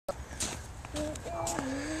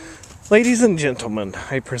Ladies and gentlemen,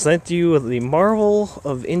 I present you with the marvel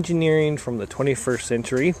of engineering from the 21st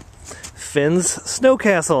century, Finn's Snow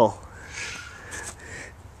Castle.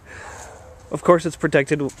 Of course, it's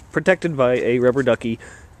protected by a rubber ducky,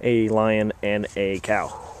 a lion, and a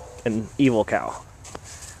cow. An evil cow.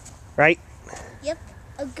 Right? Yep,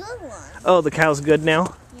 a good one. Oh, the cow's good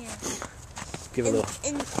now? Yeah. Give it a little.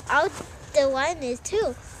 And the lion is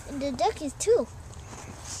too. And the duck is too.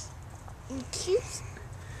 And cute.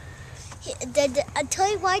 I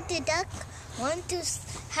tell you why the duck wanted to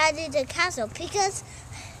have it in the castle. Because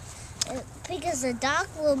the dog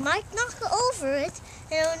might knock over it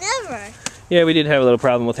and it'll never. Yeah, we did have a little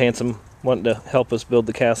problem with Handsome wanting to help us build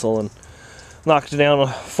the castle and knocked down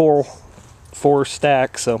four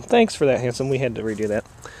stacks. So thanks for that, Handsome. We had to redo that.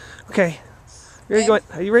 Okay,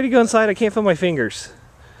 are you ready to go inside? I can't feel my fingers.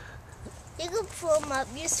 You can pull them up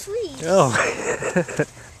your sleeves. Oh.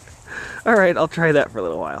 All right, I'll try that for a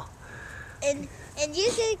little while. And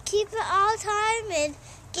you can keep it all the time and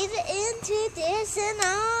get it into this and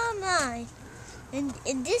all mine.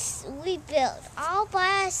 And this we built all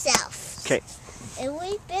by ourselves. Okay. And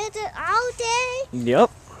we built it all day.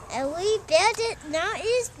 Yep. And we built it, now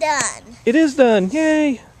it's done. It is done,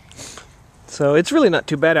 yay! So it's really not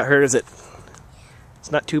too bad out here, is it?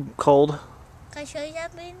 It's not too cold. Can I show you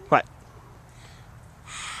something? What?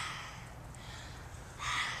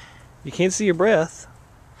 You can't see your breath.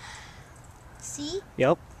 See?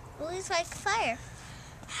 Yep. It looks like fire.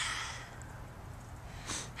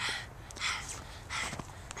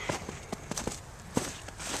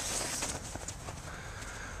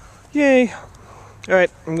 Yay!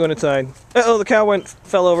 Alright, I'm going inside. Uh-oh, the cow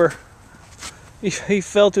fell over. He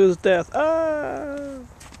fell to his death. Ah!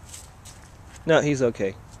 No, he's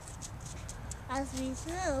okay. As we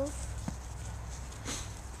know.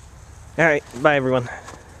 Alright, bye everyone.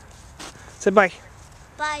 Say bye.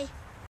 Bye.